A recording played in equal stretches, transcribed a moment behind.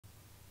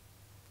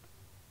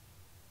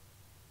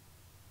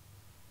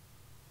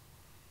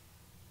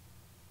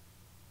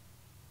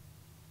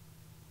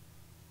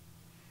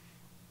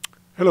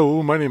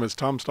Hello, my name is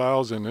Tom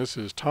Stiles, and this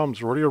is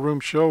Tom's Radio Room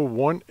Show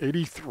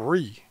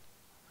 183.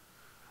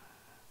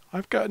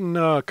 I've gotten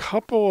a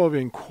couple of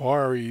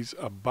inquiries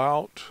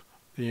about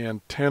the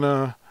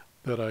antenna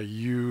that I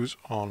use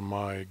on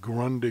my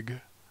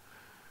Grundig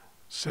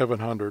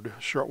 700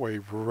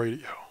 shortwave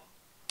radio.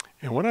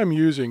 And what I'm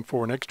using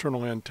for an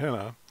external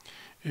antenna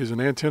is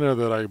an antenna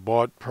that I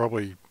bought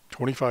probably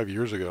 25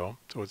 years ago,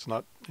 so it's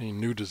not a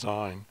new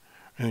design,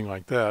 anything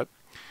like that.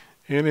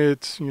 And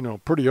it's,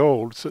 pretty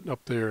old, sitting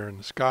up there in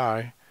the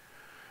sky,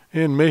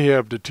 and may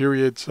have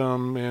deteriorated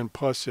some, and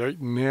plus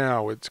right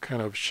now it's kind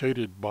of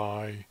shaded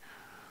by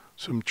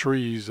some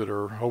trees that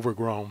are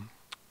overgrown.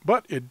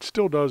 But it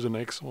still does an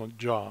excellent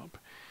job.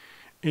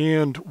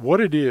 And what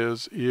it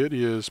is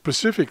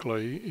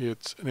specifically,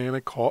 it's an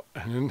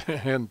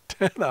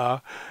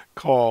antenna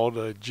called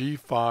a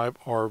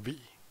G5RV,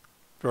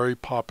 very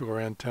popular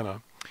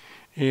antenna.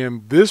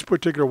 And this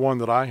particular one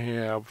that I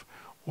have,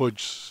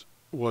 which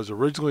was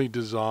originally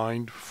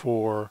designed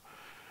for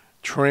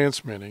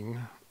transmitting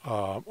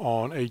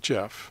on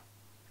HF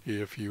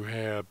if you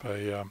have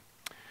a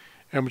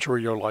amateur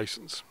radio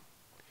license.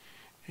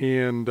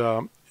 And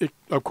it,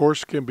 of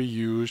course, can be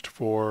used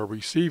for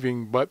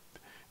receiving, but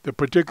the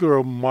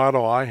particular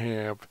model I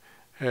have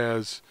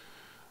has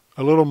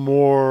a little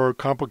more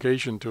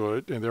complication to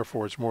it, and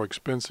therefore it's more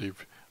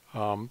expensive,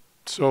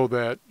 so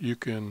that you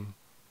can,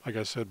 like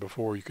I said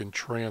before, you can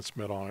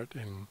transmit on it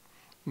and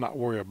not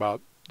worry about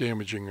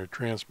damaging your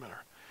transmitter.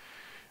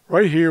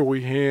 Right here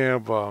we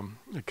have a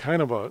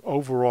kind of an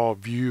overall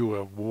view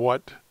of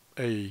what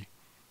a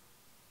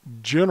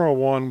general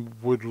one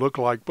would look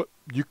like, but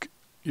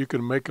you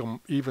can make them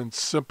even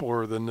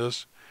simpler than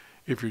this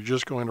if you're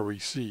just going to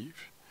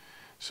receive.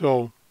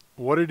 So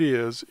what it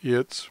is,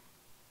 it's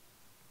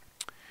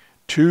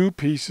two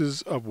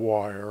pieces of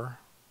wire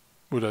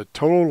with a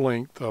total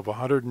length of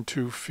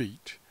 102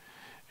 feet,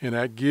 and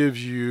that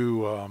gives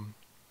you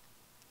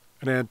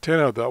an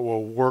antenna that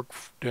will work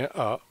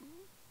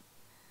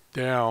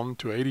down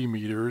to 80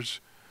 meters,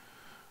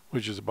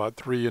 which is about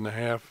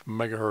 3.5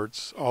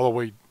 megahertz, all the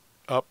way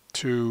up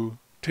to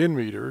 10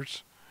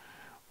 meters,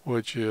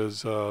 which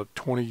is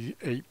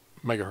 28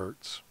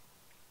 megahertz.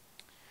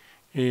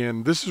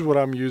 And this is what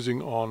I'm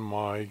using on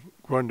my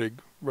Grundig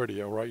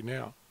radio right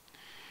now.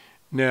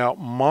 Now,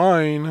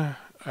 mine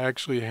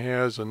actually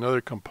has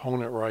another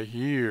component right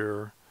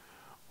here,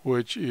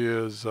 which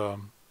is,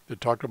 they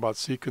talked about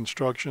C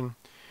construction,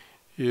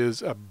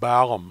 is a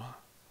balun,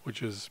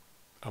 which is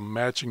a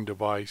matching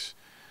device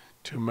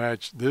to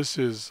match. This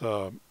is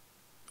a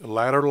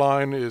ladder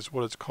line is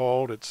what it's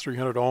called. It's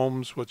 300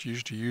 ohms, what you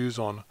used to use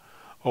on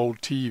old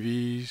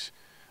TVs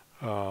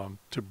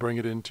to bring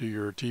it into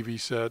your TV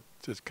set.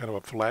 It's kind of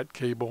a flat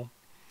cable.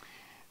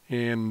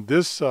 And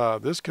this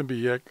can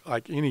be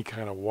like any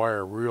kind of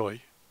wire,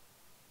 really.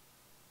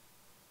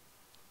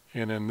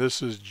 And then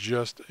this is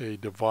just a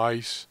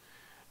device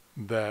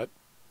that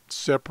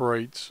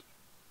separates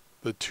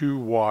the two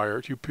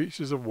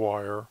pieces of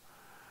wire,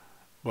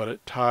 but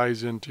it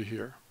ties into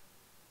here.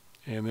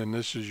 And then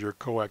this is your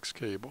coax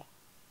cable.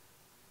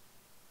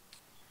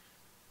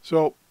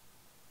 So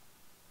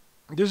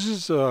this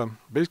is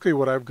basically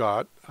what I've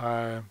got.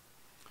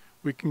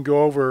 We can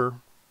go over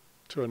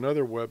to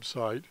another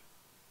website,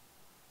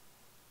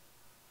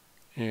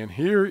 and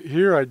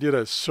here I did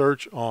a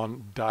search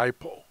on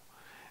dipole.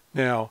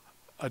 Now,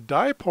 a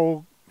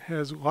dipole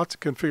has lots of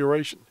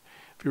configuration.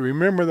 If you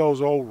remember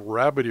those old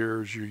rabbit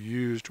ears you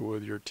used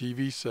with your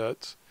TV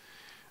sets,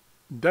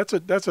 that's a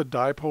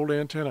dipole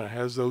antenna. It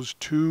has those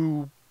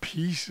two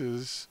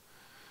pieces.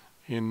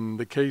 In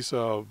the case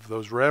of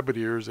those rabbit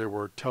ears, they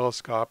were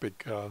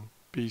telescopic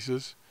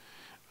pieces,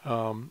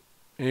 and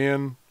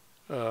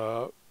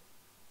a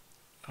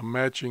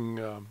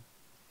matching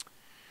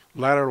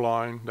ladder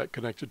line that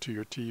connected to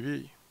your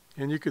TV.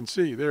 And you can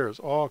see there's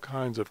all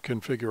kinds of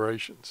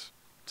configurations.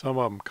 Some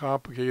of them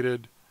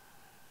complicated.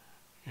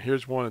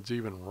 Here's one that's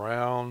even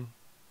round.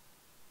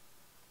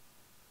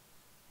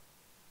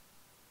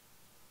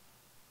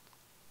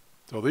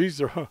 So these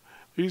are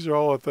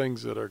all the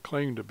things that are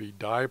claimed to be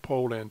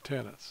dipole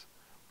antennas.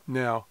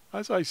 Now,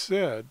 as I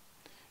said,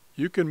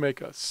 you can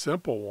make a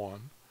simple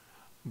one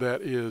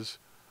that is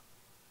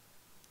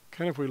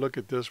kind of, if we look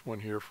at this one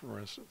here, for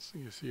instance,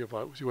 you see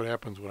what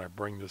happens when I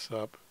bring this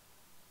up.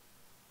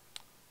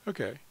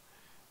 Okay,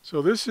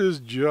 so this is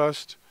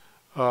just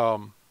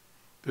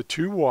the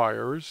two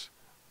wires.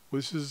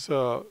 This is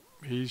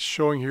he's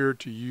showing here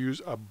to use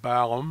a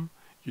balun.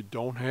 You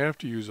don't have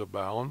to use a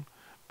balun,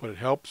 but it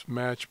helps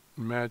match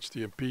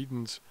the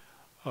impedance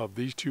of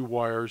these two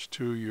wires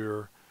to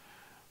your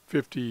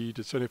 50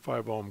 to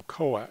 75 ohm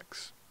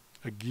coax.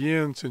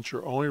 Again, since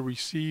you're only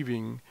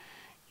receiving,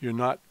 you're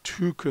not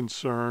too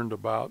concerned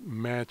about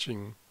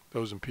matching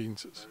those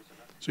impedances.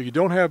 So you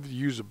don't have to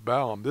use a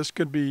balun. This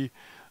could be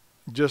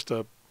just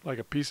like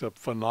a piece of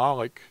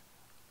phenolic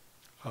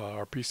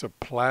or a piece of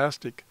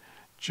plastic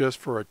just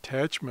for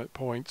attachment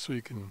points, so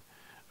you can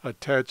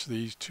attach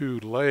these two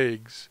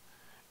legs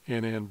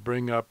and then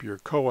bring up your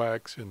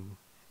coax and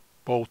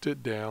bolt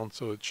it down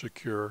so it's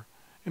secure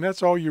And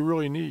that's all you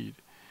really need.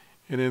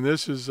 And then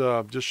this is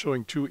just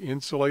showing 2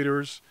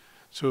 insulators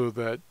so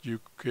that you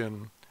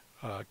can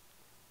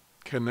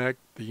connect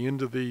the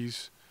end of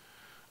these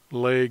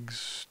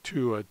legs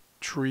to a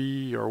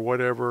tree or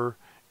whatever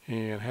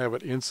and have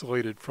it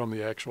insulated from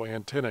the actual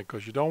antenna,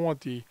 because you don't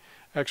want the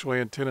actual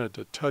antenna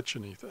to touch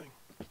anything.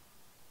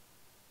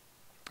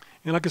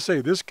 And like I say,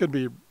 this could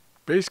be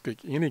basically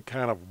any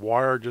kind of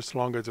wire, just as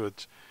long as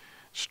it's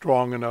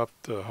strong enough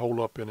to hold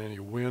up in any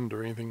wind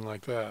or anything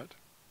like that.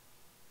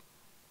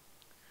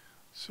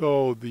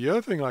 So the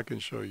other thing I can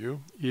show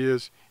you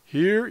is,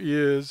 here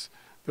is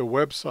the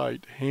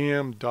website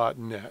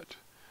ham.net,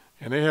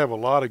 and they have a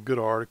lot of good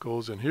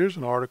articles. And here's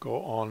an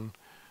article on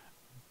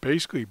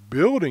basically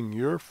building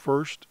your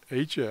first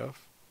HF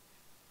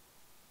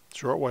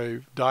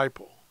shortwave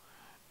dipole,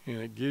 and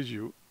it gives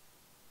you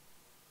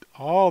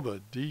all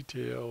the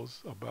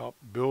details about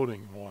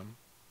building one.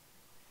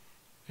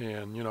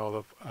 And you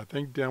know, I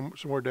think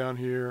somewhere down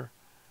here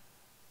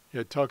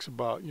it talks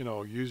about, you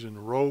know,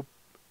 using rope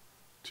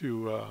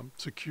to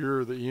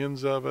secure the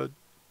ends of it,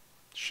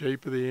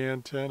 shape of the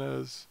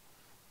antennas,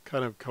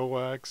 kind of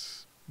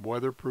coax,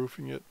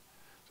 weatherproofing it.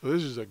 So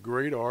this is a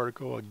great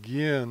article.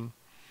 Again,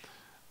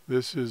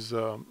 this is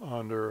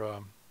under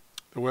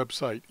the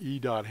website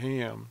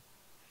e.ham,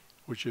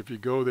 which if you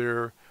go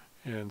there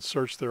and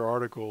search their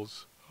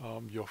articles,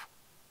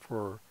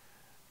 for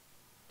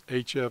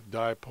HF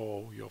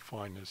dipole, you'll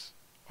find this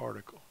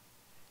article.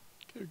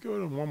 Okay, go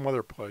to one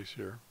other place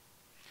here.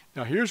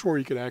 Now here's where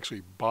you can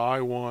actually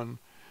buy one.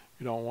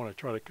 You don't want to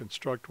try to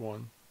construct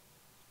one.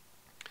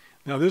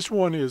 Now this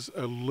one is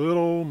a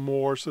little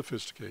more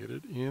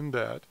sophisticated in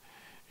that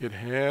it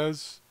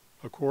has,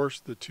 of course,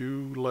 the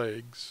 2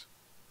 legs,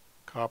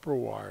 copper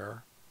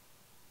wire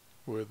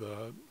with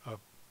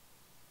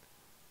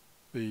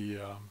the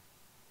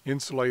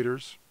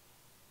insulators,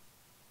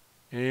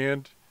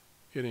 and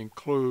it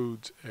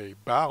includes a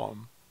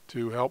balun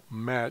to help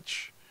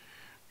match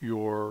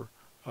your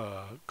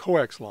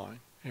coax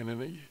line. And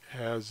then it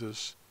has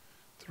this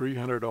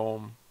 300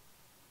 ohm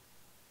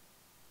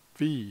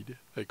feed,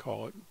 they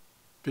call it,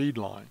 feed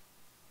line.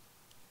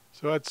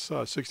 So that's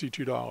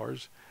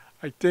 $62.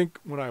 I think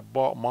when I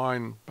bought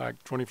mine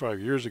back 25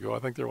 years ago, I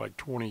think they're like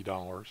 $20,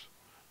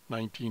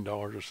 $19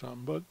 or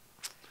something.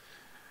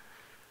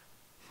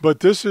 But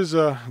this is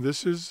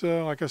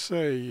like I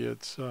say,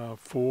 it's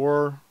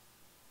for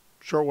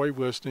shortwave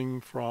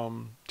listening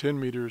from 10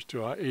 meters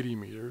to 80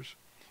 meters,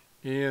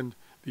 and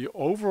the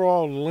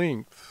overall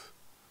length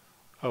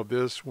of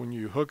this, when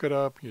you hook it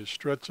up, you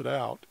stretch it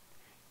out,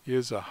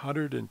 is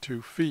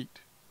 102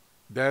 feet.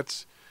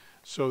 That's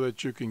so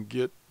that you can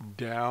get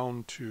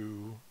down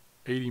to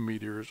 80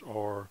 meters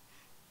or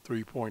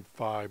 3.5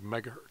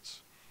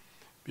 megahertz,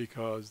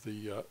 because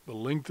the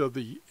length of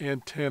the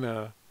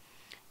antenna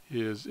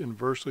is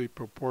inversely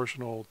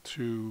proportional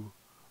to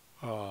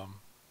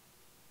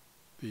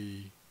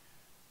the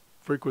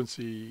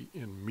frequency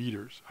in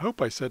meters. I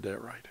hope I said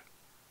that right.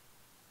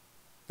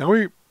 Now,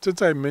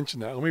 since I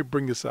mentioned that, let me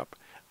bring this up.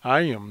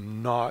 I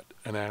am not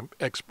an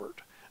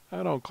expert.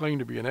 I don't claim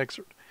to be an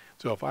expert.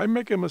 So if I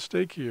make a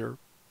mistake here,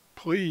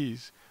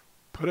 please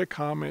put a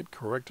comment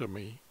correcting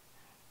me,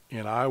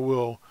 and I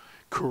will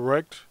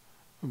correct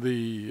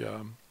the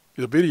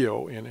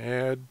video and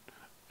add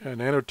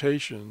an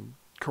annotation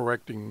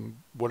correcting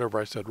whatever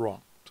I said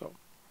wrong. So,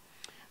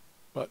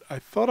 but I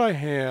thought I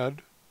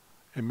had,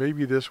 and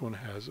maybe this one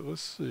has it.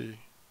 Let's see.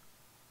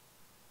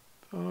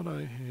 Thought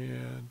I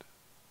had.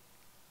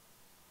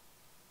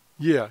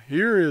 Yeah,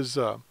 here is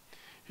the.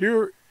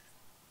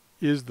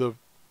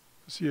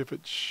 See if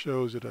it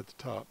shows it at the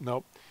top.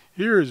 Nope.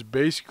 Here is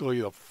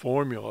basically the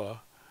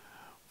formula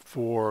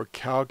for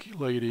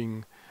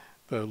calculating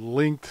the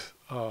length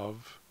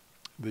of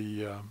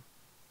the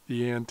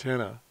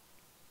antenna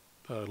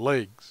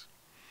legs,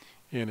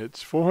 and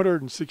it's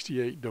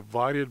 468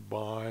 divided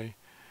by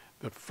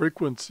the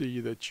frequency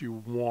that you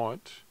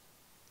want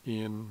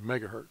in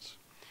megahertz.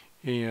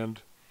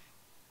 And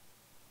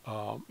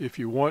if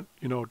you want,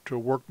 you know, to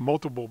work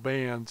multiple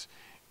bands,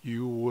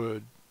 you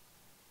would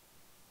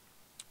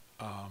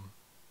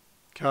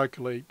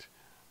calculate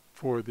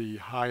for the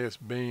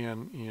highest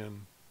band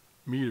in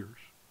meters.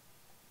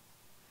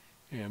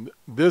 And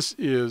this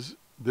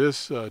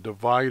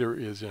divider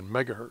is in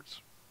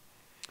megahertz.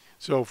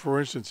 So for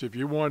instance, if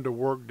you wanted to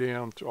work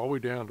down to all the way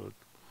down to,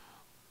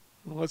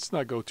 well, let's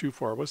not go too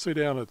far, let's say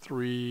down to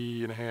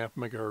 3.5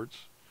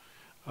 megahertz,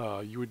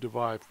 you would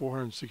divide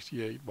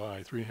 468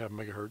 by 3.5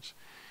 megahertz,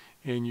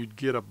 and you'd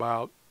get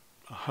about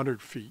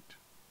 100 feet.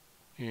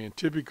 And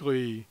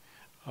typically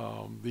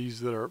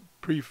these that are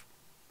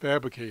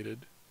prefabricated,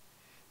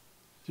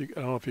 I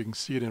don't know if you can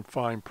see it in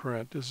fine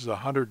print, this is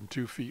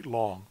 102 feet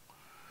long.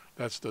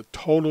 That's the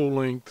total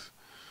length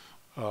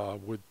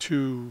with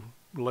 2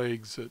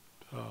 legs that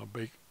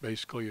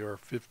basically are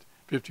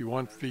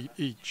 51 feet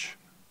each.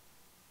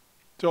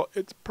 So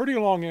it's a pretty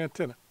long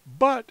antenna,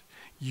 but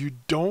you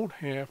don't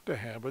have to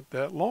have it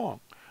that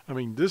long. I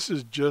mean, this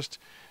is just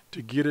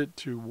to get it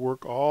to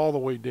work all the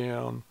way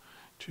down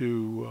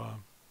to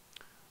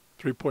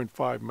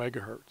 3.5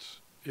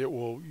 megahertz.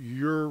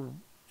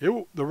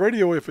 The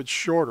radio, if it's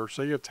shorter,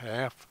 say it's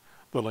half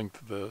the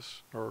length of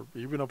this, or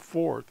even a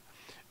fourth,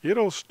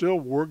 it'll still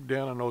work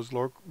down on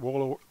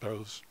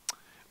those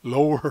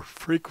lower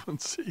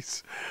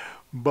frequencies,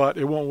 but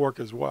it won't work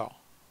as well.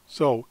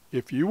 So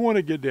if you want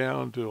to get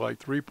down to like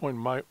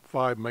 3.5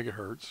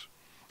 megahertz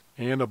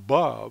and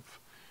above,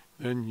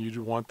 then you'd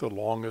want the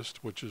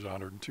longest, which is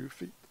 102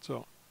 feet.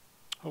 So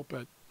hope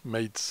that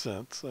made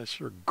sense. I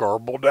sure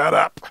garbled that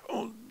up.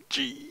 Oh,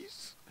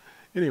 jeez.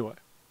 Anyway,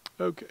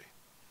 okay.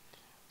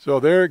 So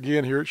there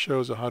again, here it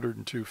shows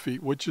 102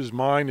 feet, which is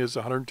mine is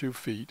 102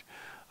 feet.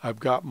 I've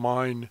got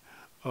mine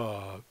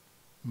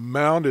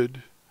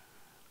mounted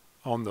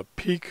on the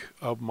peak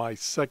of my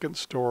second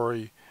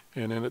story,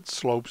 and then it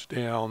slopes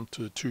down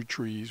to 2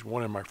 trees,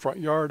 one in my front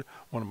yard,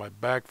 one in my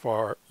back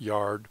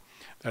yard.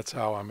 That's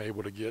how I'm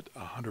able to get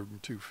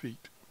 102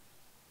 feet.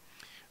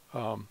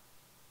 And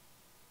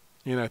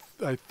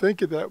I think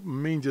that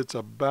means it's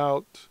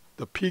about,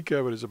 the peak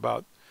of it is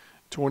about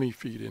 20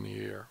 feet in the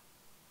air.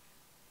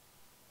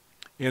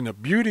 And the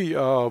beauty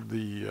of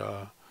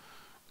the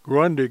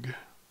Grundig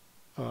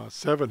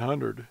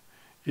 700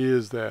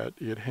 is that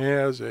it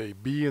has a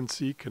B and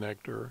C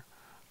connector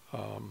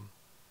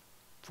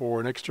for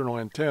an external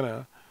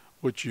antenna,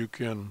 which you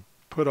can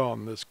put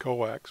on this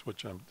coax,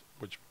 which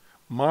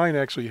mine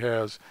actually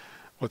has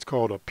what's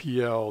called a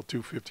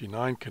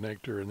PL259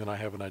 connector, and then I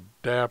have an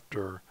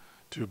adapter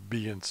to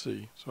B and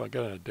C. So I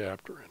got an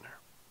adapter in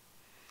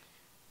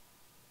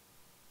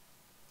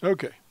there.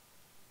 Okay.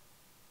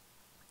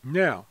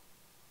 Now,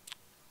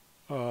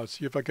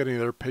 see if I got any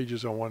other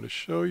pages I wanted to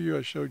show you.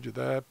 I showed you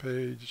that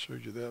page,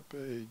 showed you that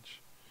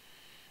page.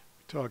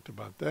 We talked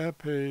about that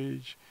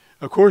page.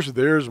 Of course,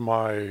 there's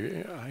my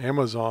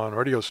Amazon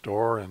radio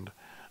store, and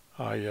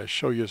I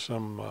show you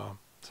some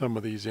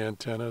of these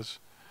antennas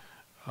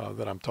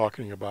that I'm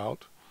talking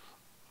about.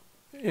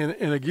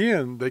 And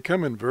again, they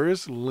come in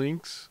various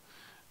lengths,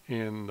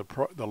 and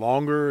the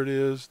longer it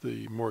is,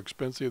 the more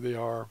expensive they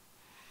are.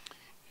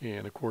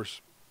 And of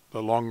course,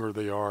 the longer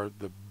they are,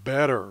 the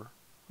better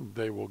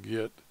they will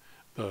get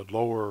the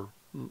lower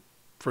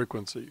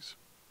frequencies.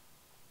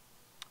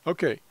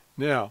 Okay,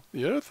 now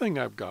the other thing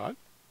I've got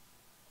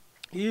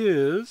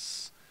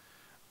is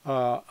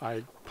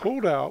I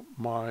pulled out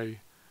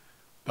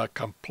the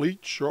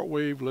Complete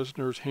Shortwave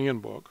Listener's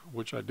Handbook,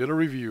 which I did a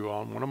review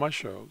on one of my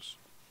shows.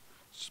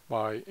 It's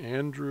by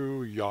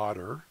Andrew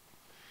Yoder.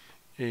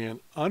 And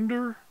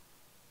under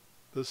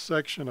the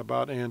section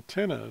about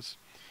antennas,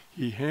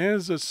 he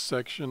has a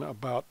section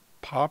about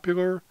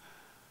popular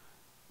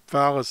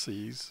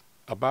fallacies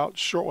about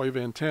shortwave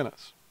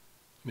antennas.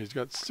 And he's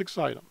got 6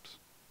 items.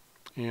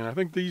 And I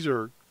think these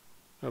are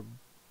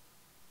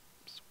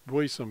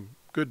really some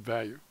good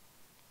value.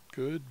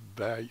 Good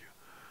value.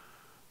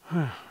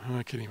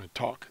 I can't even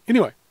talk.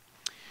 Anyway,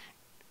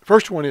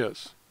 first one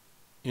is,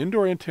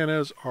 indoor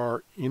antennas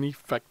are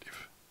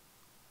ineffective.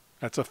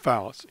 That's a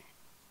fallacy.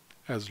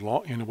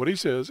 And what he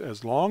says,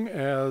 as long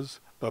as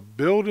the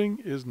building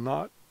is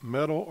not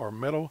metal or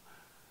metal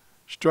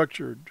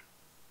structured,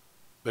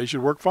 they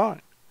should work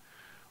fine.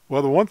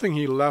 Well, the one thing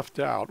he left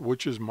out,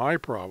 which is my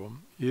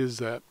problem, is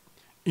that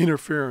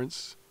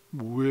interference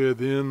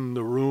within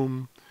the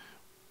room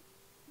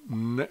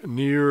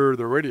near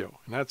the radio.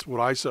 And that's what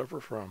I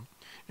suffer from.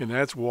 And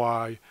that's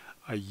why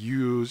I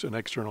use an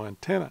external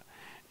antenna,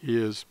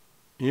 is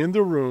in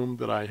the room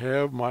that I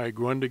have my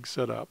Grundig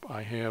set up,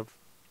 I have,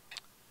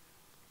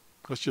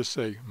 let's just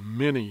say,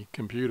 many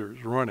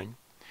computers running,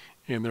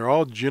 and they're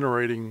all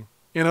generating,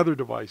 and other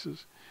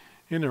devices,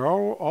 and they're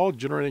all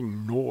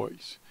generating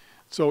noise.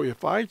 So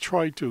if I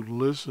try to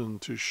listen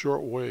to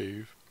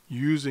shortwave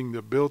using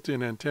the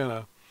built-in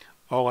antenna,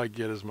 all I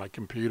get is my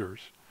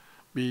computers.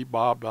 Beep,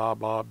 blah, blah,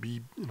 blah,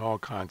 beep, and all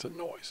kinds of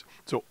noise.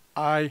 So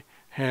I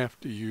have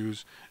to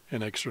use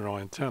an external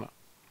antenna.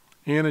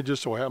 And it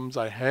just so happens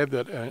I have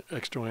that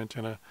external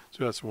antenna,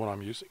 so that's what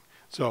I'm using.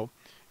 So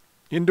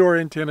indoor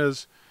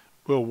antennas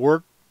will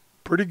work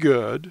pretty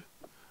good,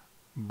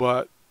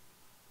 but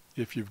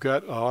if you've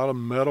got a lot of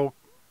metal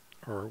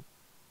or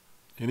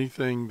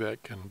anything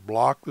that can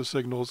block the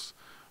signals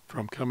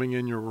from coming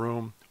in your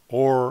room,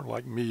 or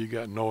like me, you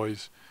got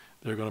noise,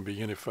 they're going to be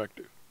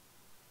ineffective.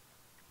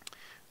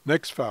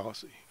 Next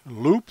fallacy.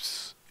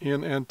 Loops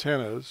in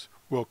antennas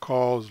will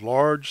cause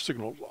large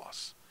signal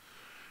loss.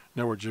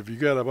 In other words, if you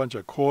got a bunch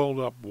of coiled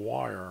up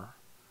wire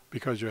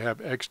because you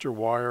have extra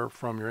wire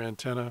from your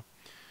antenna,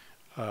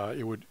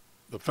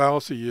 the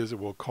fallacy is it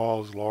will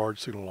cause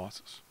large signal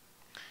losses.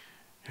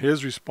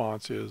 His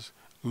response is,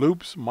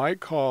 loops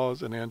might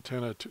cause an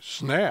antenna to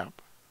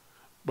snap,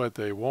 but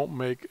they won't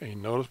make a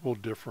noticeable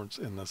difference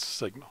in the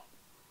signal.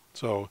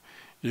 So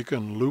you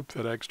can loop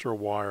that extra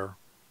wire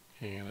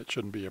and it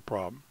shouldn't be a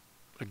problem.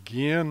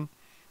 Again,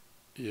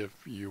 if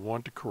you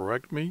want to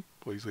correct me,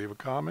 please leave a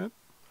comment.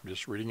 I'm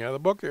just reading out of the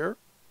book here.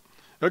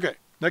 Okay,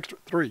 next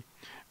 3.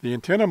 The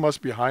antenna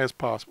must be high as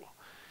possible.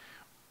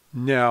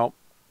 Now,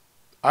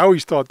 I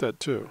always thought that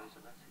too.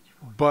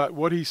 But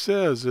what he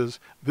says is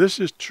this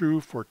is true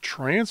for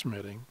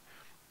transmitting,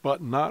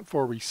 but not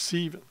for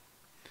receiving,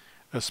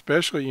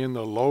 especially in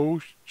the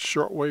low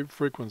shortwave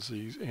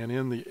frequencies and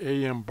in the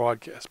AM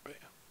broadcast band.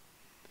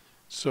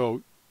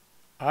 So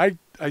I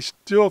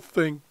still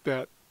think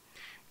that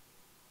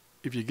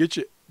if you get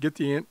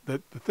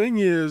the thing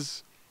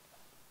is,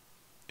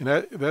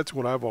 and that's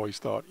what I've always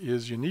thought,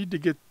 is you need to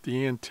get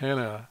the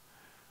antenna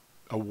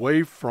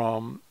away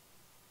from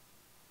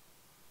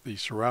the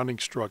surrounding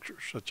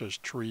structures, such as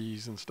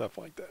trees and stuff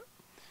like that.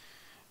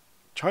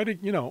 Try to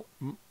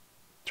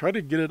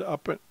get it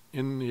up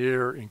in the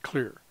air and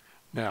clear.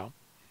 Now,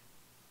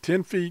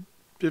 10 feet,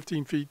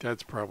 15 feet,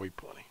 that's probably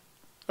plenty.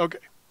 Okay.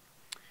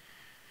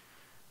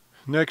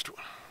 Next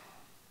one.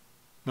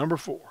 Number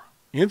 4.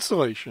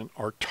 Insulation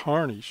or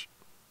tarnish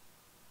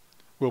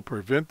will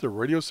prevent the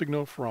radio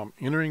signal from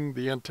entering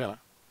the antenna.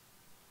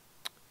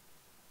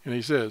 And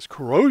he says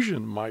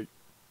corrosion might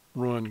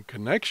ruin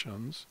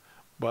connections,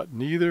 but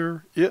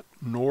neither it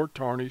nor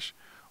tarnish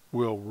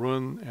will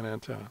ruin an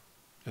antenna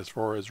as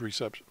far as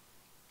reception.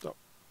 So,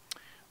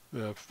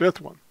 the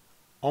 5th one.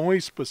 Only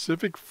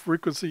specific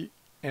frequency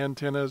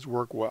antennas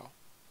work well.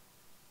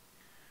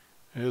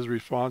 And his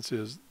response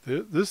is,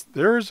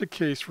 there is a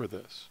case for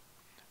this,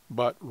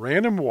 but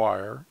random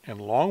wire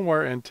and long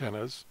wire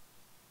antennas,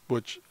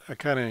 which I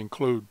kind of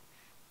include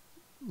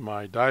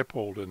my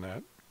dipole in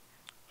that,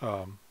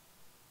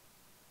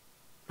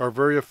 are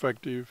very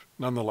effective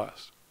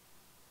nonetheless.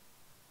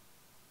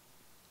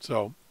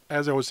 So,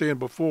 as I was saying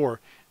before,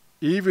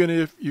 even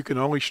if you can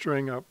only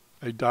string up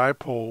a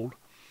dipole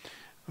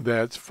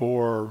that's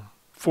for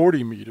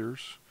 40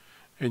 meters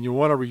and you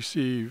want to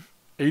receive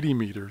 80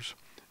 meters,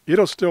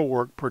 it'll still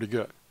work pretty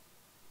good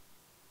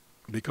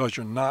because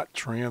you're not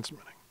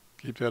transmitting.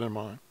 Keep that in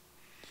mind.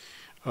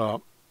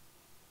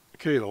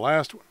 Okay, the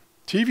last one.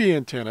 TV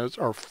antennas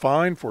are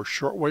fine for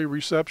shortwave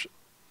reception.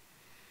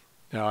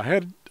 Now,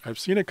 I've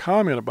seen a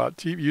comment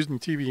about using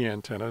TV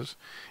antennas,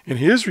 and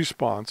his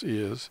response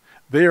is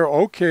they are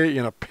okay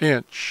in a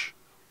pinch,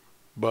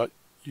 but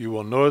you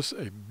will notice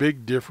a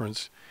big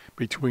difference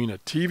between a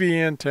TV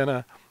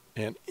antenna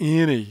and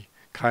any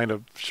kind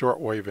of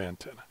shortwave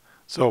antenna.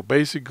 So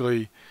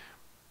basically,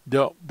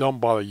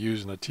 don't bother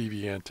using a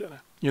TV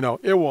antenna.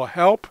 It will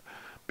help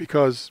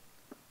because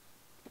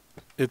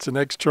it's an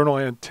external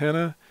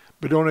antenna,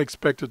 but don't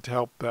expect it to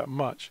help that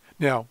much.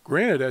 Now,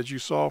 granted, as you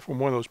saw from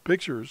one of those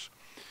pictures,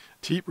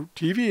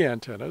 TV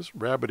antennas,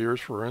 rabbit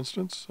ears for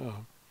instance,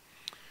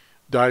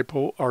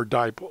 dipole are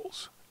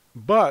dipoles,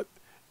 but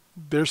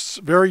they're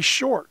very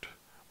short,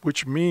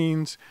 which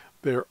means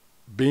they're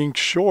being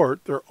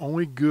short, they're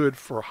only good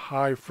for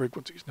high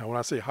frequencies. Now, when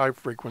I say high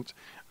frequency,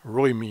 I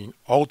really mean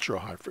ultra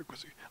high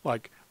frequency,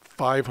 like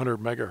 500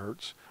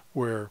 megahertz,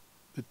 where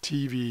the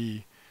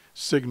TV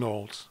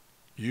signals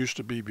used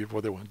to be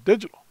before they went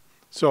digital.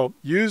 So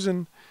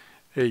using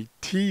a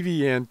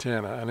TV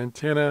antenna, an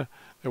antenna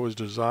that was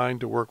designed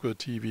to work with a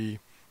TV,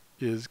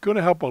 is going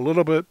to help a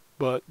little bit,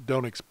 but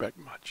don't expect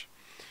much.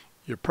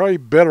 You're probably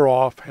better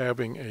off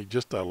having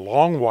just a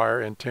long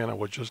wire antenna,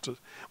 which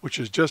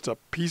is just a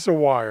piece of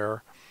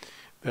wire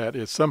that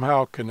is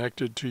somehow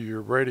connected to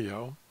your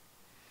radio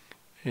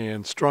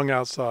and strung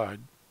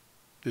outside.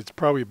 It's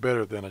probably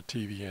better than a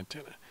TV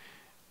antenna,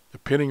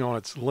 depending on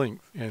its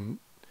length. And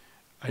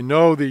I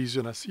know these,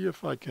 and I see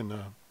if I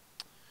can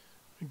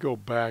go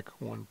back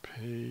one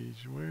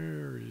page.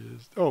 Where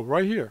is? Oh,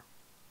 right here.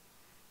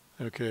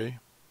 Okay.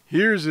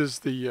 Here's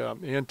the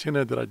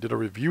antenna that I did a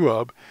review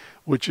of,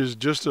 which is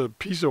just a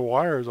piece of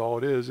wire is all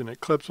it is, and it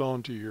clips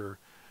onto your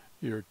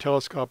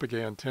telescopic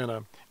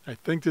antenna. I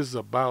think this is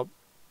about,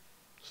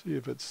 see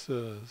if it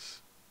says,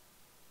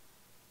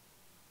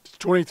 it's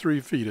 23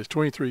 feet. It's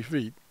 23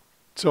 feet.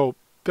 So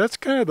that's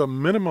kind of the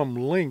minimum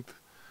length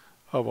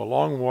of a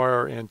long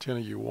wire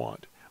antenna you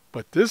want.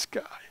 But this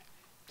guy,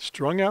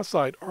 strung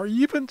outside, or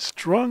even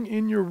strung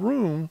in your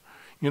room,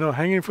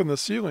 hanging from the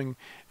ceiling,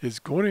 is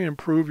going to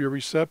improve your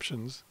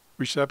reception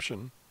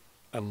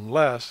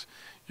unless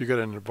you got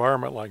an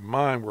environment like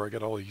mine where I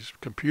got all these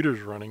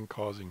computers running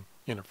causing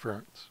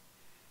interference.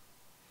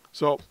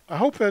 So I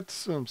hope that's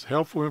some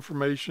helpful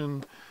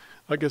information.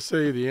 Like I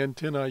say, the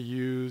antenna I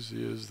use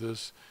is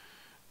this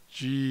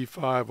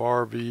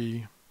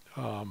G5RV.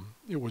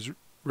 It was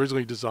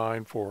originally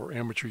designed for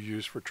amateur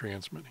use for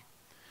transmitting.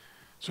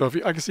 So if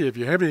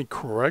you have any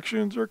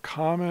corrections or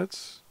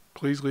comments,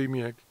 please leave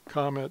me a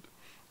comment.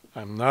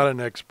 I'm not an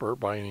expert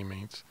by any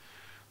means.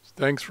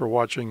 Thanks for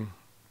watching.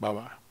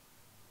 Bye-bye.